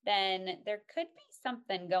 then there could be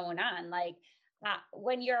something going on. Like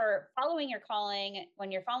when you're following your calling,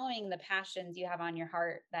 when you're following the passions you have on your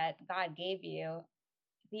heart that God gave you,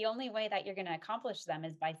 the only way that you're going to accomplish them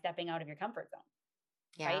is by stepping out of your comfort zone.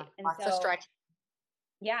 Yeah. Right. And Lots of so, stretch.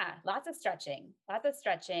 yeah, lots of stretching,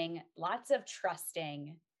 lots of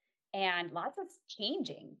trusting, and lots of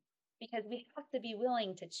changing because we have to be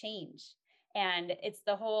willing to change. And it's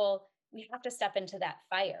the whole, we have to step into that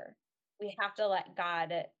fire. We have to let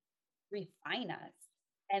God refine us.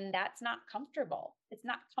 And that's not comfortable. It's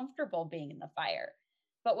not comfortable being in the fire.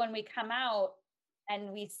 But when we come out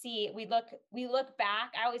and we look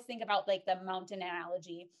back, I always think about like the mountain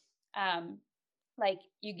analogy. Um, like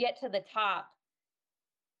you get to the top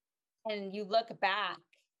and you look back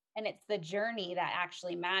and it's the journey that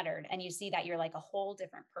actually mattered. And you see that you're like a whole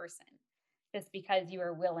different person just because you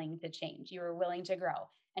were willing to change, you were willing to grow.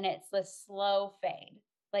 And it's the slow fade.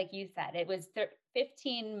 Like you said, it was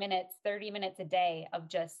 15 minutes, 30 minutes a day of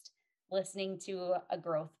just listening to a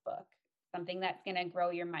growth book, something that's going to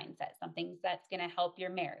grow your mindset, something that's going to help your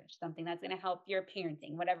marriage, something that's going to help your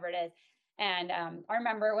parenting, whatever it is. And I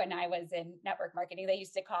remember when I was in network marketing, they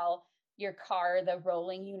used to call your car the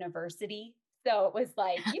rolling university. So it was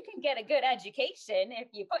like, you can get a good education if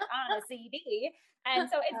you put on a CD. And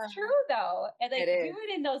so it's true though. And like do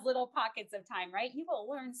it in those little pockets of time, right? You will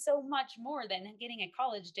learn so much more than getting a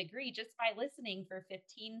college degree just by listening for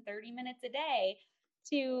 15, 30 minutes a day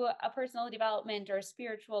to a personal development or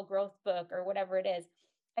spiritual growth book or whatever it is.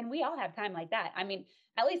 And we all have time like that. I mean,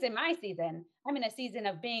 at least in my season, I'm in a season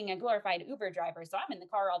of being a glorified Uber driver. So I'm in the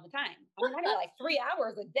car all the time. I mean, I got like 3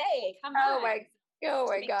 hours a day. Come on. Oh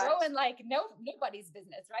my gosh. Growing like nobody's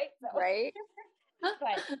business, right? So, right.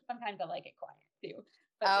 But sometimes I like it quiet too.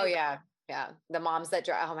 But oh yeah. Yeah. The moms that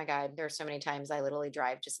drive, oh my God, there's so many times I literally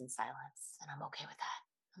drive just in silence and I'm okay with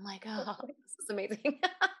that. I'm like, oh, this is amazing.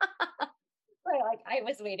 like I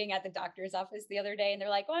was waiting at the doctor's office the other day and they're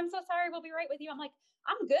like, oh, I'm so sorry. We'll be right with you. I'm like,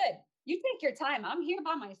 I'm good. You take your time. I'm here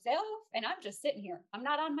by myself and I'm just sitting here. I'm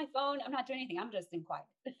not on my phone. I'm not doing anything. I'm just in quiet.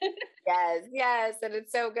 yes. Yes. And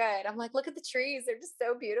it's so good. I'm like, look at the trees. They're just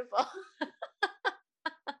so beautiful.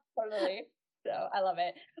 Totally. So I love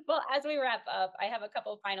it. Well, as we wrap up, I have a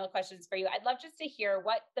couple of final questions for you. I'd love just to hear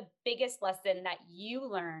what the biggest lesson that you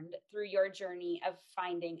learned through your journey of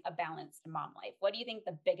finding a balanced mom life. What do you think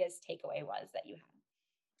the biggest takeaway was that you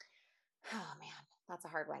had? Oh man, that's a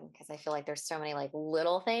hard one because I feel like there's so many like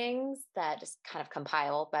little things that just kind of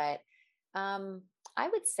compile. But I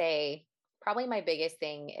would say probably my biggest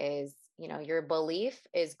thing is, your belief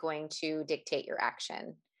is going to dictate your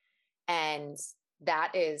action. And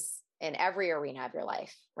that is in every arena of your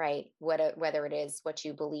life, right? Whether it is what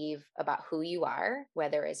you believe about who you are,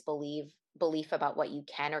 whether it's belief about what you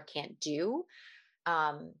can or can't do,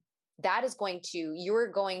 that is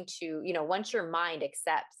you're going to, once your mind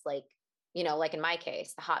accepts, like in my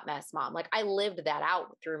case, the hot mess mom, like I lived that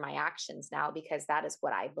out through my actions now because that is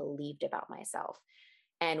what I believed about myself.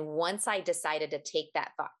 And once I decided to take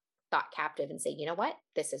that thought captive and say, you know what,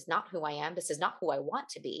 this is not who I am. This is not who I want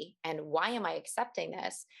to be. And why am I accepting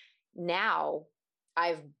this? Now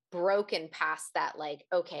I've broken past that, like,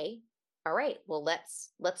 okay, all right, well,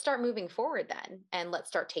 let's start moving forward then. And let's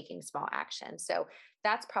start taking small action. So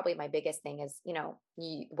that's probably my biggest thing is,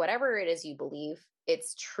 whatever it is you believe,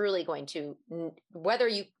 it's truly going to, whether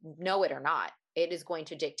you know it or not, it is going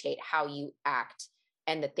to dictate how you act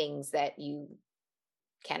and the things that you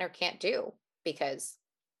can or can't do, because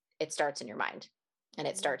it starts in your mind and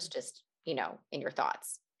it starts just, in your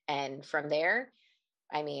thoughts. And from there,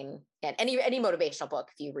 I mean, and any motivational book,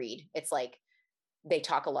 if you read, it's like, they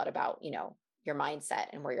talk a lot about, your mindset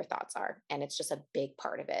and where your thoughts are. And it's just a big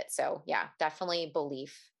part of it. So yeah, definitely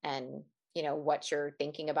belief and, what you're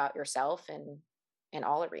thinking about yourself and in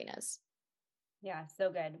all arenas. Yeah, so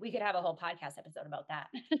good. We could have a whole podcast episode about that.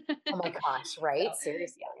 Oh my gosh, right?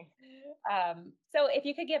 Seriously. Yeah. So if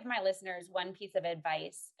you could give my listeners one piece of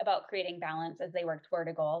advice about creating balance as they work toward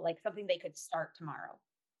a goal, like something they could start tomorrow,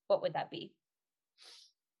 what would that be?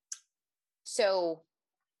 So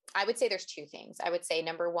I would say there's two things. I would say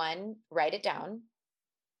number one, write it down,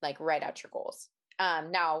 like write out your goals.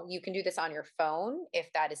 Now you can do this on your phone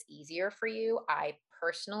if that is easier for you. I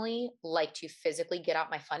personally like to physically get out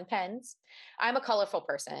my fun pens. I'm a colorful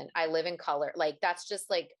person. I live in color. Like that's just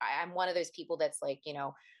like, I'm one of those people that's like,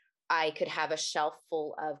 I could have a shelf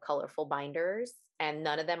full of colorful binders and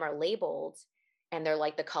none of them are labeled and they're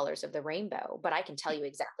like the colors of the rainbow, but I can tell you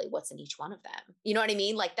exactly what's in each one of them. You know what I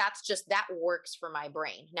mean? Like that works for my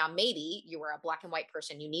brain. Now, maybe you are a black and white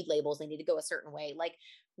person. You need labels. They need to go a certain way. Like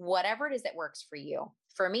whatever it is that works for you.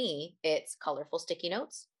 For me, it's colorful sticky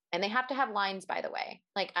notes. And they have to have lines, by the way.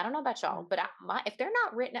 Like, I don't know about y'all, but if they're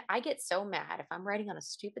not written, I get so mad if I'm writing on a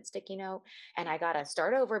stupid sticky note and I got to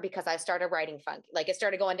start over because I started writing funky. Like it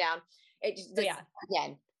started going down.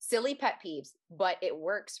 Again, silly pet peeves, but it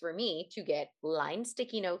works for me to get lined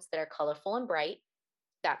sticky notes that are colorful and bright.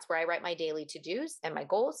 That's where I write my daily to-dos and my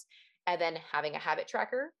goals. And then having a habit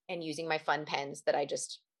tracker and using my fun pens that I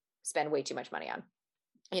just spend way too much money on.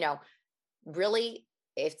 Really,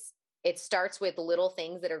 it starts with little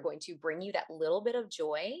things that are going to bring you that little bit of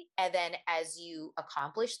joy. And then as you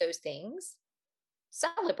accomplish those things,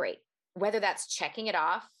 celebrate, whether that's checking it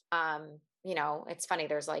off. It's funny.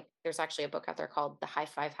 There's actually a book out there called The High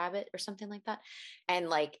Five Habit or something like that. And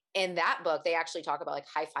like in that book, they actually talk about like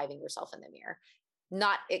high-fiving yourself in the mirror.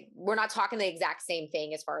 We're not talking the exact same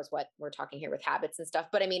thing as far as what we're talking here with habits and stuff.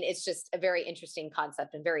 But I mean, it's just a very interesting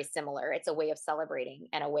concept and very similar. It's a way of celebrating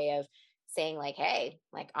and a way of saying like, hey,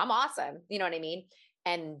 like I'm awesome. You know what I mean?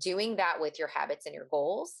 And doing that with your habits and your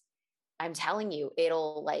goals, I'm telling you,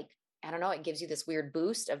 it'll like, I don't know, it gives you this weird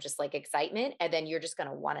boost of just like excitement. And then you're just going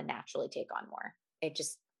to want to naturally take on more.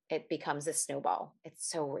 It becomes a snowball. It's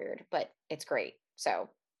so weird, but it's great. So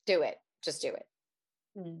do it. Just do it.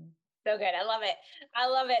 So good. I love it. I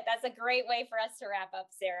love it. That's a great way for us to wrap up,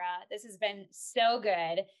 Sarah. This has been so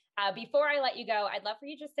good. Before I let you go, I'd love for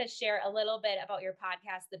you just to share a little bit about your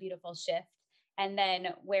podcast, The Beautiful Shift, and then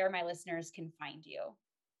where my listeners can find you.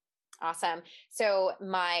 Awesome. So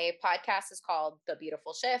my podcast is called The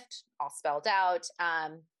Beautiful Shift, all spelled out.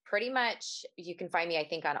 Pretty much you can find me, I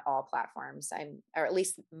think, on all platforms. Or at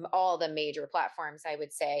least all the major platforms, I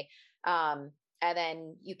would say. And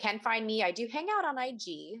then you can find me. I do hang out on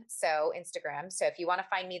IG, so Instagram. So if you want to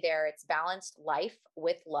find me there, it's Balanced Life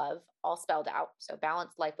with Love, all spelled out. So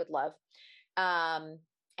Balanced Life with Love.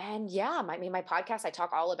 And yeah, my podcast, I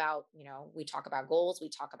talk all about, we talk about goals, we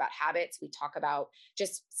talk about habits, we talk about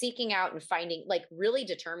just seeking out and finding, like really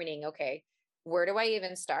determining, okay, where do I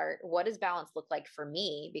even start? What does balance look like for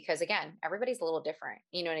me? Because again, everybody's a little different,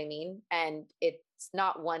 you know what I mean? And it's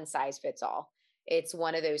not one size fits all. It's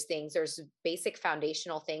one of those things. There's basic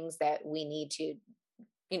foundational things that we need to,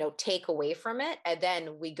 take away from it. And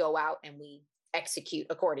then we go out and we execute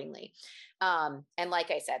accordingly. And like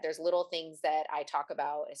I said, there's little things that I talk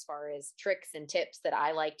about as far as tricks and tips that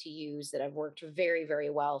I like to use that have worked very, very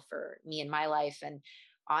well for me in my life. And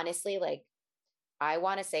honestly, like, I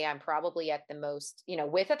want to say I'm probably at the most,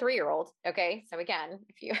 with a 3-year-old. Okay. So again,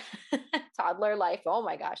 if you toddler life, oh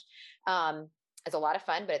my gosh, it's a lot of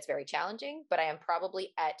fun, but it's very challenging. But I am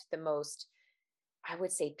probably at the most, I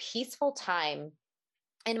would say, peaceful time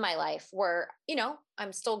in my life where,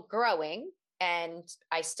 I'm still growing and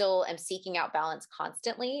I still am seeking out balance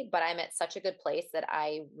constantly, but I'm at such a good place that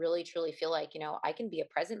I really, truly feel like, I can be a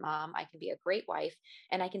present mom, I can be a great wife,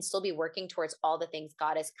 and I can still be working towards all the things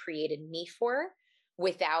God has created me for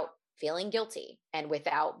without feeling guilty and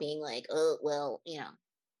without being like, oh, well,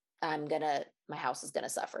 my house is going to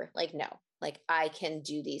suffer. Like, no, like I can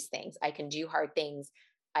do these things. I can do hard things.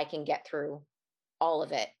 I can get through all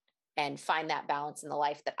of it and find that balance in the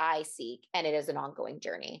life that I seek. And it is an ongoing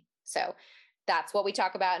journey. So that's what we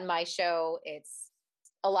talk about in my show. It's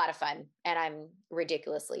a lot of fun and I'm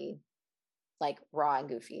ridiculously like raw and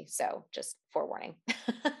goofy. So just forewarning.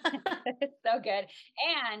 So good.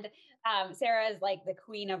 And Sarah is like the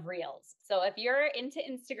queen of reels. So if you're into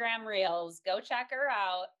Instagram reels, go check her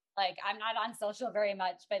out. Like I'm not on social very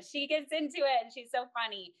much, but she gets into it and she's so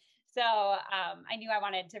funny. So I knew I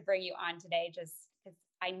wanted to bring you on today just because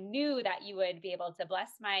I knew that you would be able to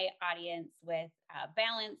bless my audience with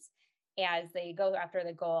balance as they go after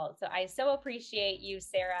the goal. So I so appreciate you,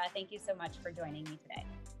 Sarah. Thank you so much for joining me today.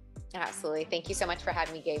 Absolutely. Thank you so much for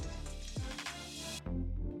having me, Gabe.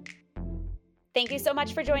 Thank you so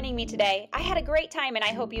much for joining me today. I had a great time and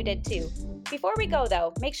I hope you did too. Before we go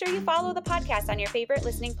though, make sure you follow the podcast on your favorite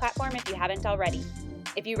listening platform if you haven't already.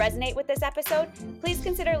 If you resonate with this episode, please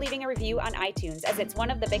consider leaving a review on iTunes as it's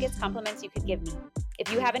one of the biggest compliments you could give me.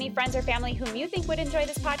 If you have any friends or family whom you think would enjoy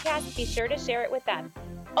this podcast, be sure to share it with them.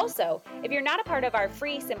 Also, if you're not a part of our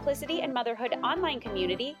free Simplicity and Motherhood online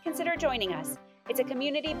community, consider joining us. It's a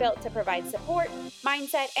community built to provide support,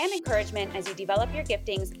 mindset, and encouragement as you develop your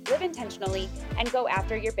giftings, live intentionally, and go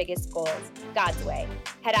after your biggest goals, God's way.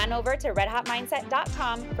 Head on over to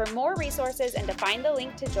redhotmindset.com for more resources and to find the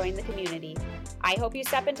link to join the community. I hope you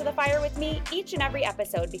step into the fire with me each and every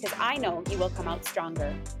episode because I know you will come out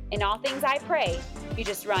stronger. In all things I pray, you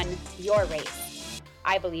just run your race.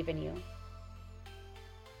 I believe in you.